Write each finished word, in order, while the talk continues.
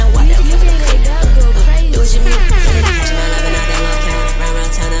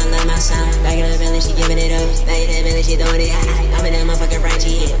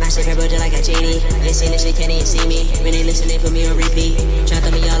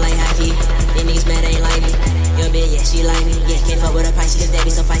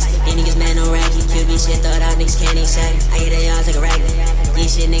shit, throw it out, niggas can't even say. I get it, y'all take a regular.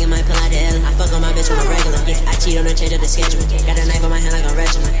 These shit, nigga might pull out the L. I fuck on my bitch on a regular. Yeah, I cheat on her, change up the schedule. Got a knife on my hand like a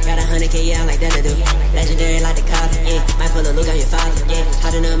regiment. Got 100K, yeah, I'm like that to do. Legendary like the collar, yeah. Might pull a look on your father, yeah.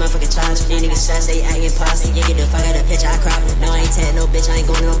 Hot enough, motherfucking charge. These niggas sus, they acting positive. Yeah, get the fuck out of the pitch, I crop it. No, I ain't tan, no bitch, I ain't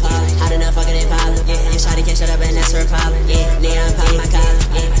going to no party. Hot enough, fucking Impala, yeah. Your shawty can't shut up, and that's her problem, yeah. Nigga, I'm popping my collar,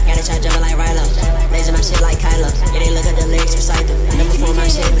 yeah. Gotta try jumping like Rilo. Laser my shit like Kylo. Yeah, they look at the lyrics, recite them. Number 4, my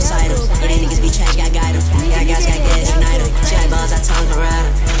shit beside them. Yeah, they niggas be trash, got guide them. Yeah, I got gas, unite them. She like balls, I tongue can ride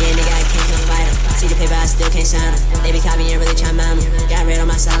them. Yeah, nigga, I can't fight them. See the paper, I still can't sign them. They be copying, really trying to mount them. Got red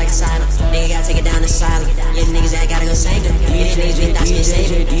on my side like a silent. Nigga, gotta take it down the silent.